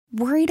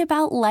Worried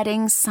about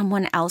letting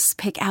someone else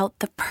pick out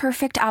the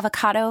perfect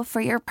avocado for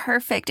your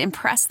perfect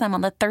impress them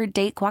on the third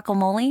date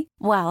guacamole?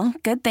 Well,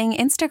 good thing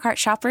Instacart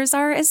shoppers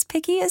are as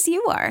picky as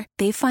you are.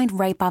 They find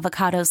ripe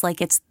avocados like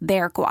it's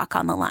their guac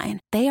on the line.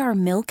 They are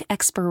milk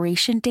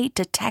expiration date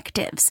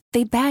detectives.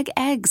 They bag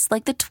eggs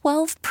like the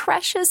 12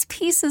 precious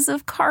pieces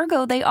of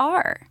cargo they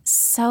are.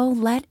 So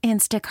let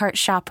Instacart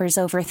shoppers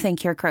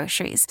overthink your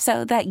groceries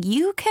so that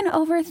you can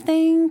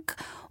overthink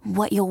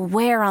what you'll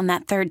wear on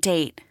that third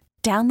date.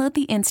 Download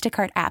the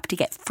Instacart app to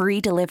get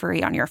free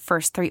delivery on your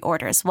first 3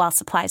 orders while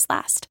supplies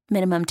last.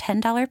 Minimum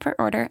 $10 per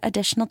order.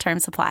 Additional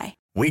terms apply.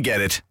 We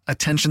get it.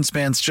 Attention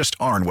spans just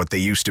aren't what they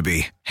used to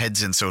be.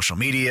 Heads in social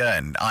media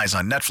and eyes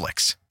on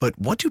Netflix. But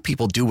what do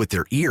people do with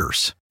their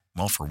ears?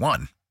 Well, for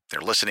one, they're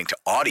listening to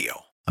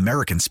audio.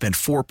 Americans spend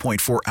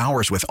 4.4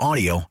 hours with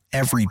audio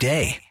every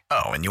day.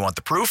 Oh, and you want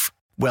the proof?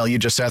 Well, you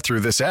just sat through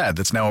this ad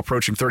that's now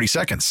approaching 30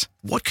 seconds.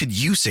 What could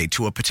you say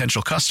to a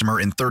potential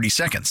customer in 30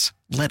 seconds?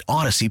 Let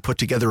Odyssey put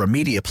together a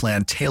media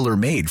plan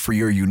tailor-made for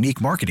your unique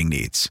marketing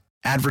needs.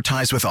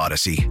 Advertise with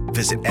Odyssey.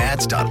 Visit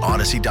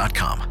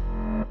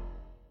ads.odyssey.com.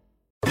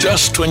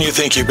 Just when you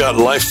think you've got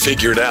life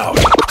figured out.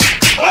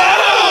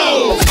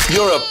 Oh!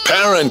 You're a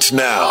parent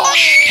now.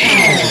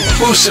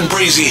 Bruce and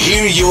Breezy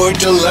hear your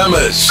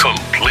dilemmas.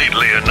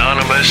 Completely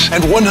anonymous.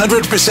 And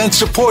 100%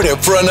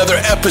 supportive for another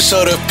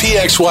episode of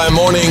PXY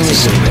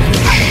Mornings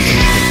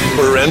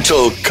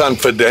Parental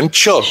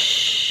Confidential.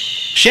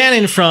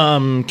 Shannon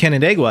from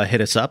Canandaigua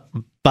hit us up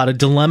about a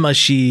dilemma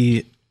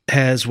she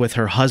has with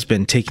her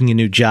husband taking a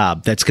new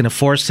job that's going to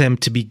force him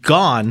to be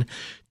gone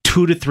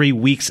 2 to 3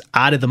 weeks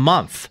out of the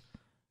month.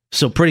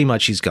 So pretty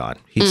much he's gone.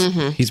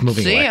 He's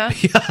moving away. Ya.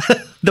 Yeah.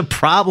 The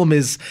problem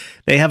is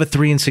they have a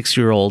 3 and 6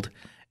 year old,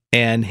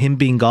 and him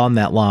being gone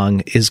that long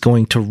is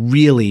going to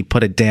really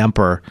put a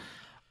damper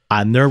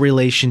on their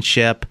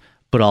relationship,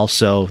 but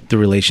also the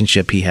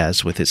relationship he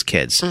has with his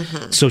kids.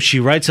 So she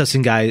writes us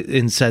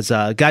and says,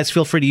 guys,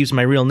 feel free to use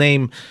my real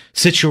name.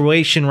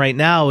 Situation right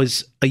now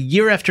is a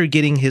year after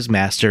getting his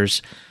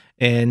master's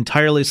and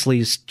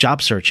tirelessly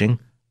job searching.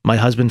 My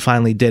husband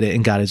finally did it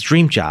and got his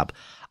dream job.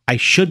 I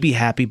should be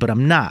happy, but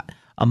I'm not.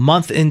 A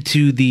month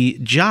into the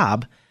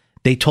job,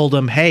 they told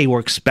him, hey, we're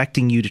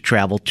expecting you to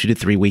travel 2 to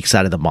 3 weeks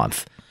out of the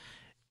month.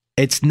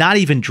 It's not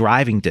even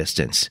driving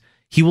distance.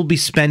 He will be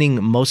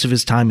spending most of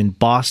his time in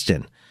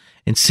Boston.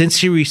 And since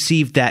he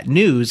received that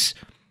news,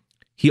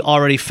 he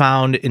already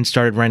found and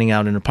started renting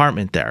out an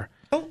apartment there.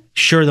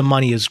 Sure, the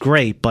money is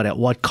great, but at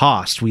what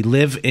cost? We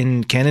live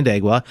in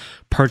Canandaigua,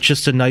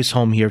 purchased a nice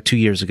home here 2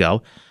 years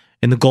ago,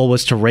 and the goal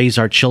was to raise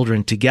our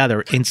children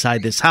together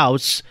inside this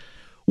house,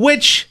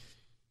 which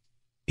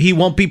he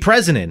won't be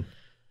present in.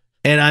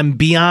 And I'm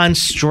beyond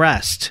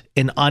stressed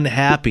and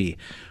unhappy.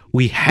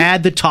 We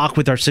had the talk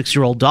with our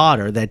 6-year-old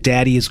daughter that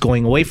daddy is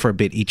going away for a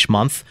bit each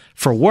month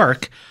for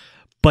work,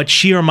 but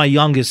she or my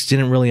youngest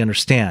didn't really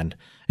understand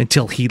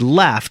until he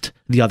left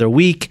the other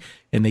week,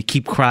 and they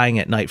keep crying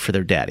at night for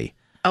their daddy.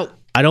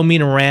 I don't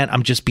mean to rant.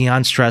 I'm just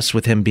beyond stressed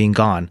with him being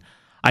gone.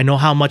 I know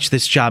how much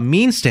this job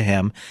means to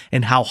him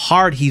and how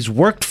hard he's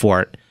worked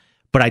for it,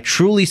 but I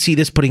truly see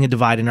this putting a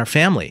divide in our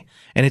family.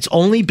 And it's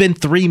only been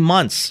 3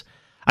 months.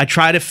 I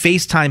try to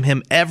FaceTime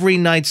him every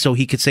night so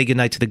he could say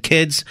goodnight to the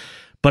kids,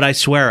 but I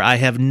swear I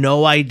have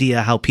no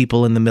idea how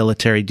people in the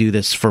military do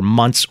this for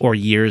months or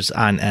years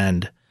on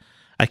end.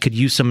 I could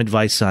use some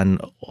advice on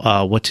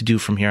what to do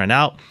from here on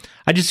out.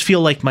 I just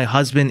feel like my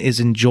husband is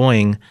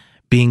enjoying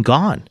being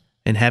gone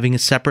and having a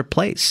separate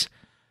place.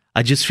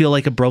 I just feel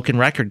like a broken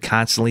record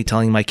constantly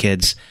telling my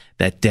kids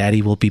that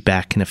daddy will be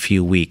back in a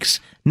few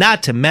weeks.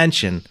 Not to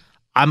mention,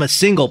 I'm a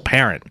single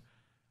parent,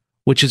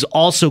 which is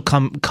also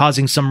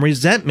causing some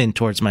resentment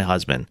towards my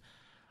husband.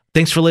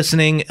 Thanks for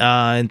listening,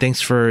 and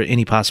thanks for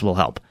any possible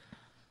help.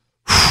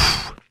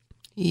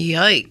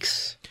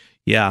 Yikes.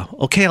 Yeah.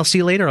 Okay, I'll see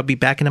you later. I'll be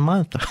back in a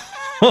month.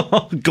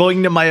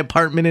 Going to my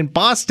apartment in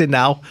Boston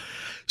now.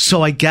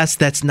 So I guess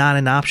that's not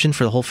an option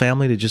for the whole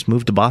family to just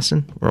move to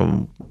Boston?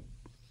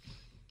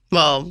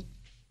 Well,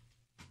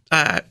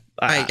 I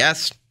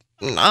guess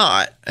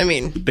not. I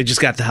mean, they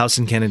just got the house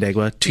in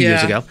Canandaigua 2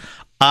 years ago.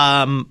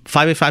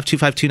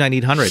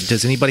 585-252-9800.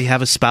 Does anybody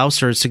have a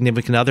spouse or a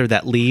significant other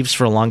that leaves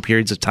for long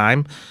periods of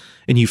time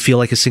and you feel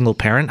like a single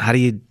parent? How do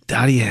you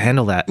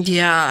handle that?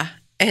 Yeah.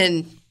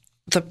 And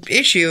the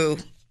issue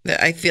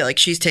that I feel like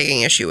she's taking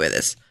issue with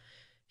is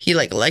he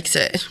likes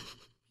it.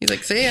 He's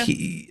like, see ya.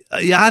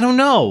 Yeah, I don't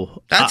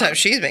know. That's how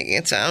she's making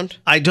it sound.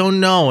 I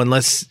don't know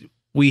unless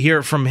we hear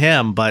it from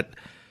him, but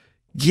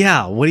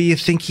yeah, what do you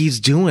think he's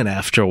doing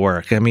after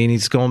work? I mean,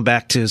 he's going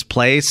back to his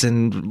place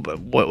and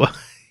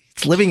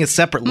he's living a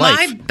separate life.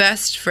 My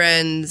best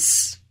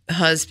friend's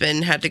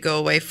husband had to go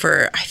away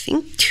for, I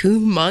think, 2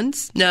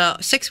 months. No,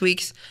 6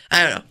 weeks.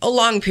 I don't know. A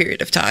long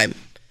period of time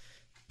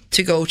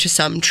to go to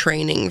some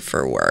training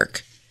for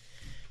work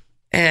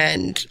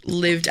and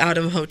lived out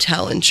of a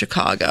hotel in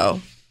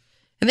Chicago.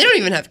 And they don't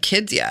even have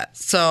kids yet.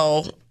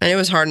 So, and it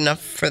was hard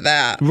enough for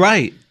that.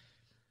 Right.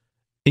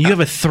 And you have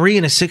a 3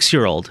 and a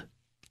 6-year-old.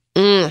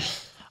 I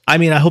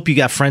mean, I hope you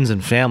got friends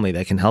and family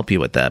that can help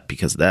you with that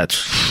because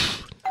that's...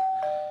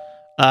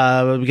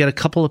 We got a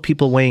couple of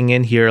people weighing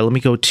in here. Let me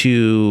go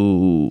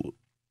to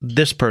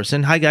this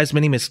person. Hi, guys. My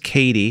name is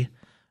Katie.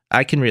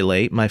 I can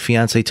relate. My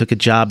fiance took a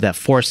job that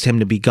forced him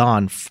to be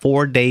gone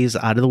 4 days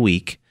out of the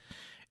week,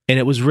 and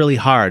it was really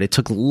hard. It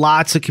took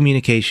lots of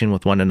communication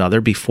with one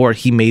another before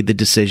he made the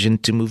decision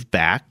to move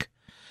back.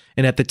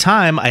 And at the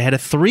time, I had a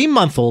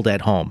 3-month-old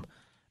at home.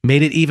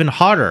 Made it even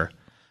harder.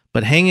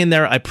 But hang in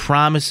there. I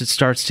promise it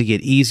starts to get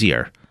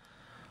easier.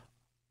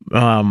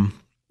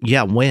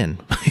 Yeah, when?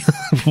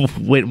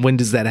 when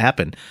does that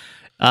happen?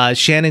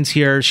 Shannon's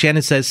here.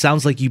 Shannon says,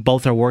 sounds like you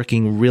both are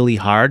working really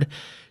hard,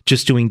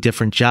 just doing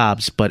different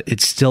jobs, but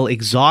it's still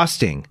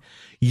exhausting.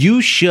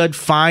 You should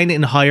find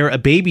and hire a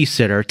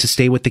babysitter to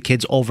stay with the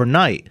kids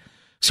overnight.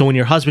 So when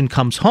your husband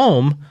comes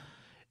home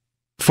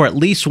for at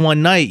least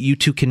one night, you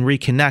two can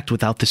reconnect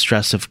without the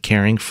stress of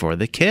caring for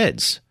the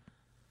kids.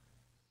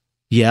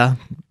 Yeah.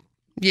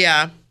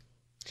 Yeah.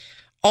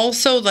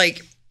 Also,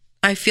 like,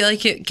 I feel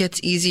like it gets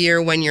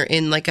easier when you're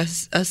in like a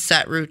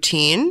set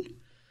routine.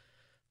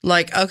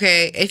 Like,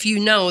 okay, if you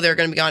know they're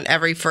going to be gone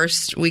every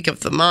first week of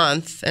the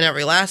month and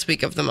every last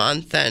week of the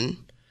month, then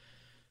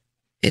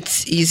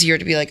it's easier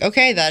to be like,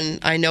 okay, then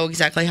I know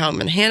exactly how I'm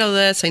going to handle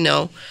this. I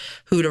know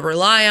who to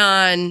rely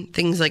on,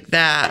 things like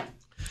that.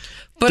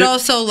 But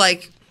also,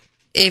 like,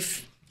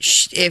 if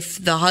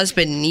the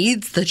husband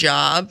needs the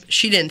job,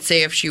 she didn't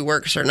say if she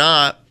works or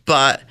not,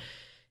 but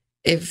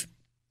if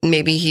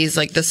maybe he's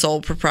like the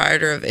sole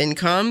proprietor of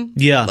income.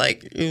 Yeah.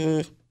 Like,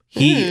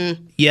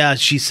 yeah,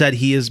 she said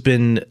he has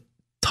been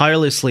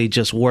tirelessly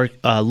just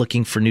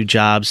looking for new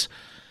jobs,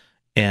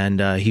 and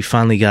he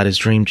finally got his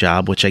dream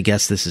job, which I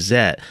guess this is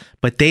it.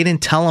 But they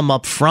didn't tell him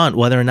up front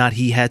whether or not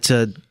he had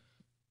to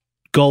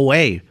go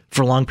away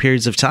for long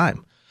periods of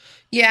time.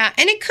 Yeah,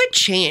 and it could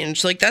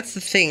change. Like, that's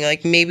the thing.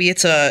 Like, maybe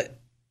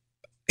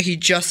he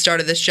just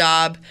started this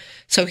job,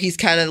 so he's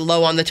kind of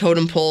low on the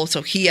totem pole,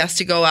 so he has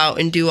to go out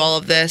and do all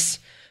of this.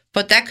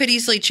 But that could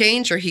easily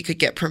change, or he could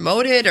get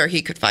promoted, or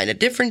he could find a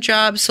different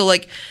job. So,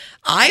 like,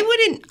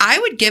 I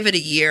would give it a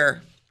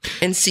year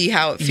and see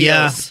how it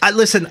feels. Yeah,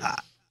 listen,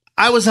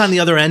 I was on the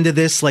other end of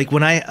this. Like,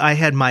 when I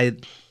had my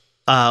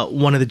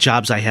one of the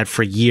jobs I had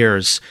for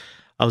years,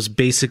 I was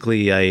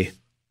basically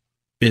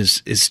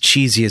as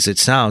cheesy as it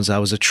sounds, I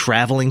was a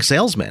traveling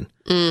salesman.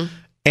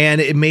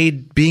 And it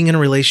made being in a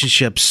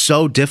relationship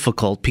so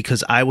difficult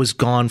because I was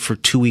gone for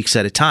 2 weeks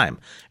at a time.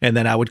 And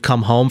then I would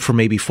come home for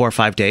maybe 4 or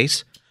 5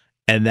 days.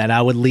 And then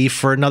I would leave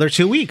for another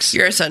 2 weeks.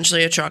 You're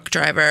essentially a truck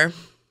driver.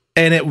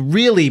 And it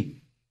really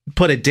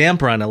put a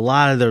damper on a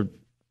lot of the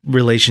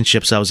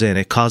relationships I was in.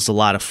 It caused a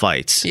lot of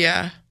fights.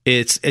 Yeah.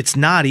 It's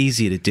not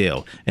easy to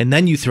do. And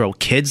then you throw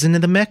kids into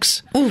the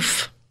mix.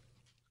 Oof.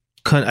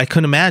 I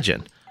couldn't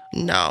imagine.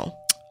 No.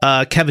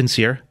 Kevin's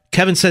here.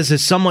 Kevin says,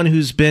 as someone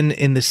who's been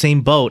in the same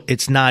boat,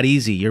 it's not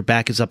easy. Your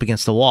back is up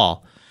against the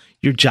wall.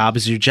 Your job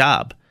is your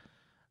job.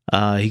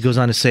 He goes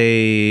on to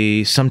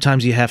say,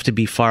 sometimes you have to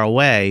be far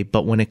away,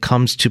 but when it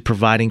comes to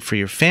providing for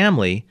your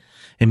family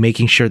and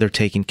making sure they're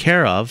taken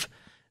care of,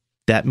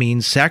 that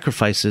means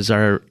sacrifices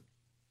have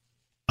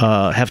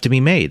to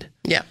be made.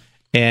 Yeah.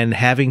 And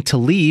having to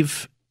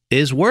leave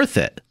is worth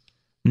it.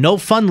 No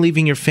fun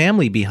leaving your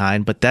family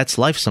behind, but that's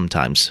life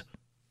sometimes.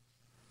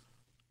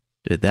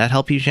 Did that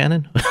help you,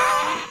 Shannon?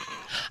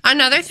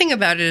 Another thing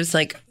about it is,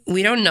 like,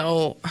 we don't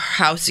know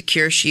how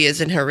secure she is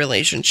in her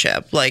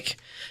relationship. Like,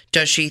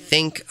 does she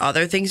think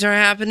other things are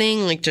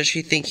happening? Like, does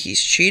she think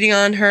he's cheating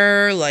on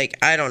her? Like,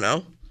 I don't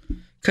know.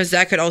 Because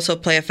that could also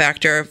play a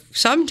factor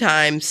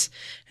sometimes,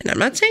 and I'm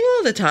not saying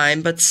all the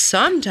time, but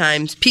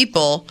sometimes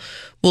people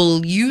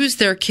will use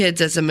their kids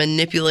as a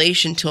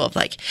manipulation tool of,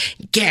 like,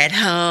 get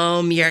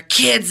home, your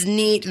kids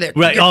need...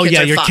 Right, your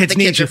kids your kids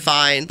need you. The kids are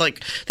fine.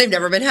 Like, they've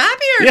never been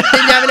happier. They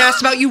haven't asked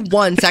about you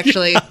once,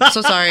 actually.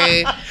 So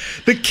sorry.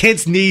 The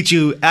kids need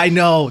you. I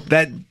know.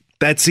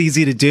 That's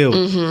easy to do.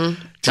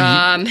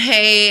 Mm-hmm.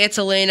 Hey, it's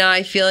Elena.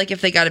 I feel like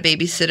if they got a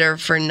babysitter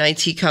for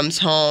nights he comes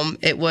home,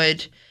 it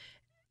would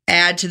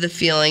add to the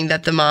feeling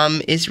that the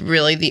mom is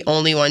really the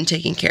only one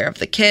taking care of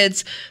the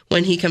kids.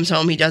 When he comes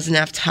home, he doesn't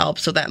have to help.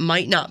 So that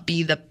might not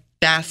be the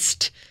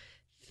best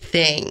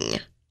thing.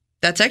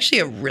 That's actually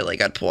a really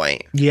good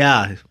point.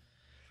 Yeah.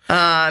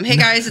 Hey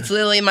guys, it's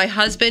Lily. My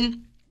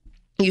husband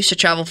used to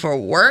travel for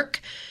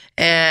work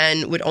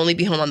and would only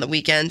be home on the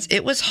weekends.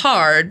 It was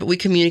hard, but we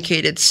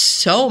communicated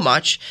so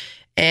much,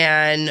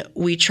 and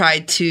we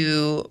tried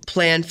to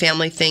plan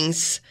family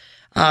things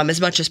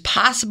as much as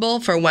possible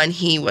for when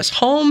he was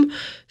home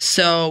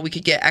so we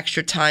could get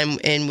extra time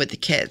in with the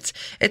kids.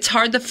 It's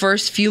hard the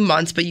first few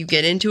months, but you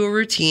get into a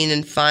routine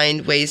and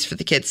find ways for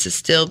the kids to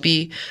still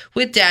be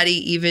with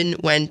daddy even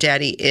when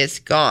daddy is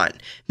gone.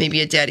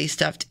 Maybe a daddy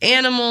stuffed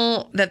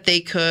animal that they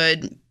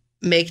could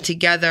make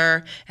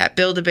together at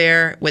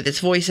Build-A-Bear with its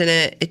voice in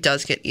it. It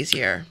does get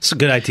easier. It's a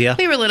good idea.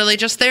 We were literally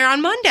just there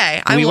on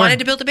Monday. I wanted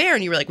to build a bear,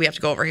 and you were like, we have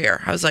to go over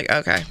here. I was like,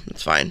 okay,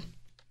 that's fine.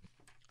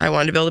 I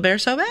wanted to build a bear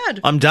so bad.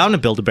 I'm down to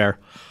build a bear.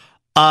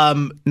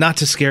 Not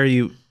to scare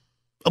you.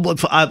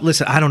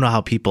 Listen, I don't know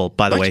how people,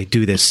 by the way,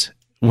 do this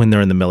when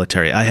they're in the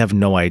military. I have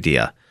no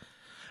idea.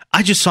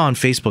 I just saw on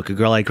Facebook a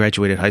girl I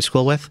graduated high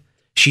school with.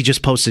 She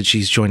just posted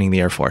she's joining the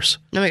Air Force.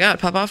 Oh my God,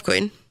 pop off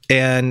queen.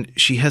 And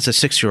she has a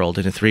 6-year-old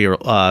and a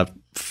 3-year-old,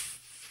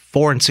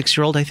 4 and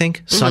 6-year-old, I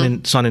think,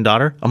 son and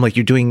daughter. I'm like,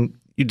 you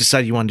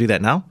decided you want to do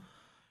that now?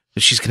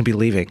 She's going to be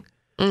leaving.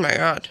 Oh my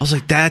God. I was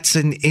like, that's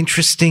an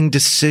interesting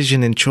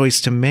decision and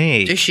choice to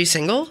make. Is she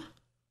single?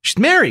 She's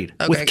married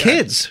with good.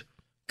 kids.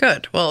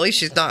 Good. Well, at least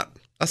she's not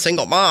a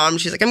single mom.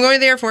 She's like, I'm going to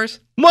the Air Force.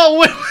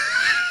 Well,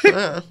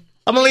 I'm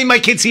going to leave my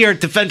kids here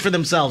to fend for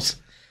themselves.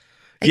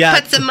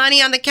 Put some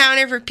money on the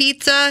counter for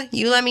pizza.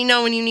 You let me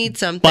know when you need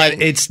something. But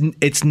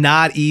it's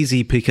not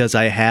easy because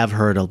I have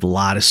heard a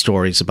lot of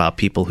stories about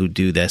people who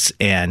do this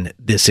and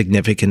the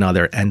significant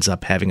other ends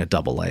up having a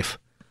double life.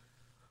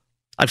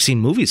 I've seen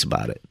movies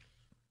about it.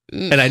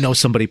 And I know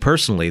somebody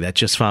personally that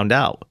just found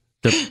out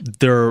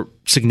their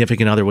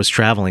significant other was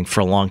traveling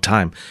for a long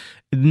time.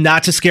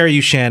 Not to scare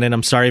you, Shannon.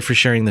 I'm sorry for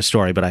sharing the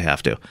story, but I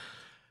have to.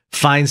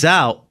 Finds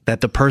out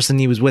that the person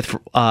he was with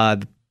for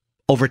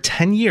over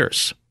 10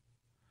 years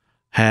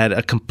had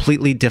a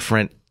completely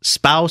different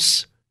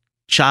spouse,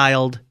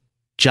 child,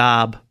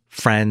 job,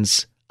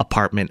 friends,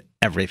 apartment,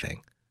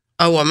 everything.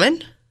 A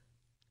woman?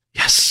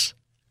 Yes.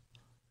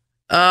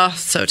 Oh,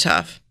 so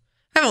tough.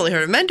 I've only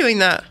heard of men doing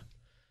that.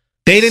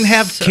 They didn't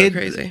have kids.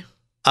 Crazy.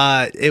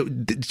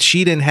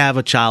 She didn't have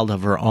a child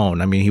of her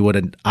own. I mean, he would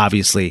have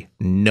obviously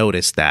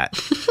noticed that.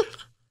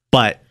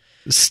 But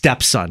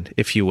stepson,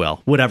 if you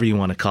will, whatever you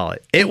want to call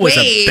it. It was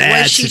a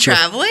bad was she situation.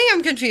 traveling?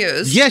 I'm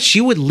confused. Yeah,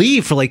 she would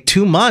leave for like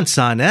 2 months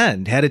on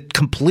end. Had a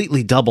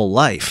completely double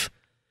life.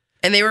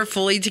 And they were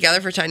fully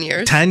together for 10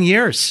 years? 10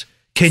 years.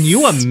 Can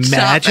you imagine?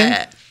 Stop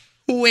it.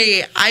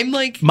 Wait, I'm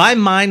like... My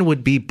mind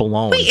would be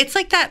blown. Wait, it's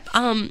like that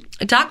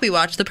doc we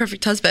watched, The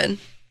Perfect Husband.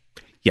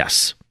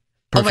 Yes.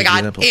 Oh my God,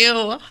 Example.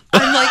 ew.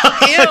 I'm like,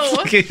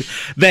 ew.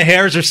 The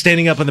hairs are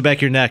standing up on the back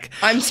of your neck.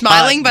 I'm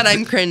smiling, but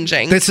I'm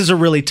cringing. This is a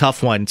really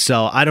tough one.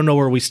 So I don't know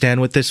where we stand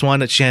with this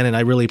one. Shannon,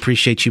 I really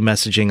appreciate you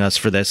messaging us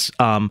for this.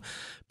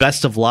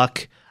 Best of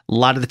luck. A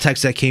lot of the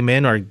texts that came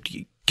in are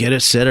get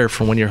a sitter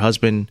for when your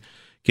husband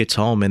gets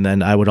home. And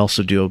then I would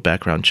also do a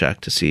background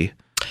check to see.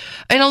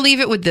 And I'll leave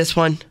it with this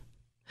one.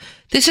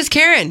 This is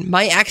Karen.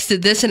 My ex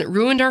did this and it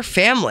ruined our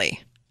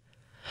family.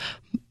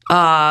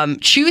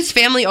 Choose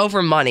family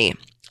over money.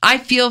 I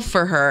feel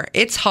for her.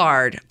 It's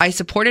hard. I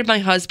supported my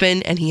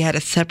husband and he had a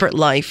separate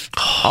life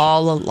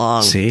all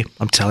along. See,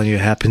 I'm telling you,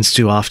 it happens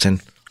too often.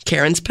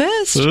 Karen's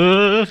pissed.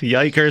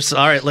 Yikers.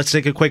 All right, let's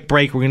take a quick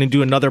break. We're going to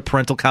do another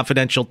Parental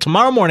Confidential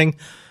tomorrow morning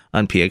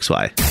on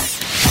PXY.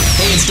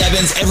 Hey, it's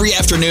Devins. Every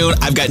afternoon,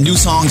 I've got new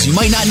songs you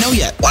might not know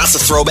yet. Lots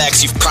of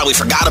throwbacks you've probably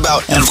forgot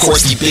about. And, of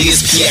course, the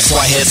biggest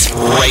PXY hits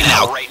right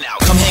now.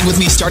 Come hang with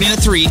me starting at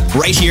 3,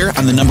 right here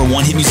on the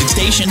 #1 hit music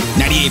station,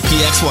 98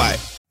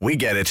 PXY. We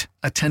get it.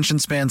 Attention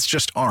spans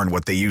just aren't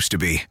what they used to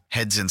be.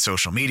 Heads in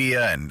social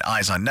media and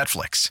eyes on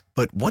Netflix.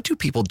 But what do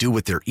people do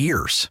with their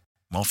ears?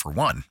 Well, for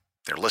one,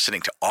 they're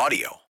listening to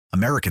audio.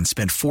 Americans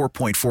spend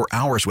 4.4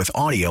 hours with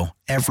audio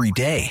every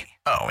day.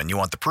 Oh, and you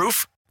want the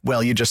proof?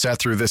 Well, you just sat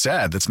through this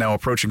ad that's now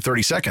approaching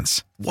 30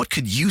 seconds. What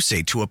could you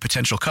say to a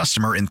potential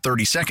customer in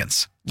 30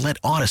 seconds? Let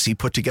Odyssey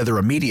put together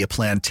a media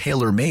plan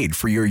tailor-made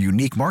for your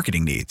unique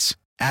marketing needs.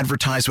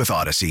 Advertise with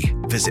Odyssey.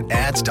 Visit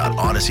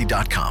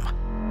ads.odyssey.com.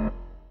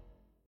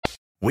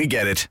 We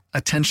get it.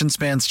 Attention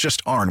spans just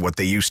aren't what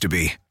they used to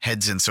be.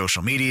 Heads in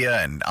social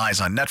media and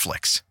eyes on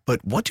Netflix.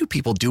 But what do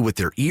people do with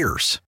their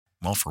ears?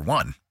 Well, for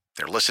one,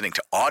 they're listening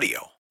to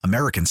audio.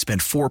 Americans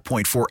spend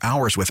 4.4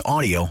 hours with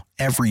audio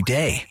every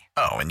day.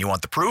 Oh, and you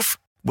want the proof?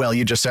 Well,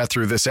 you just sat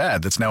through this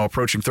ad that's now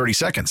approaching 30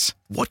 seconds.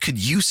 What could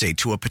you say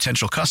to a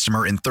potential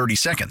customer in 30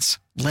 seconds?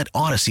 Let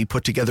Odyssey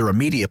put together a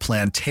media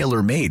plan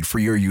tailor-made for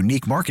your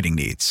unique marketing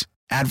needs.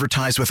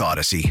 Advertise with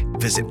Odyssey.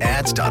 Visit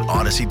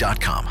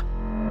ads.odyssey.com.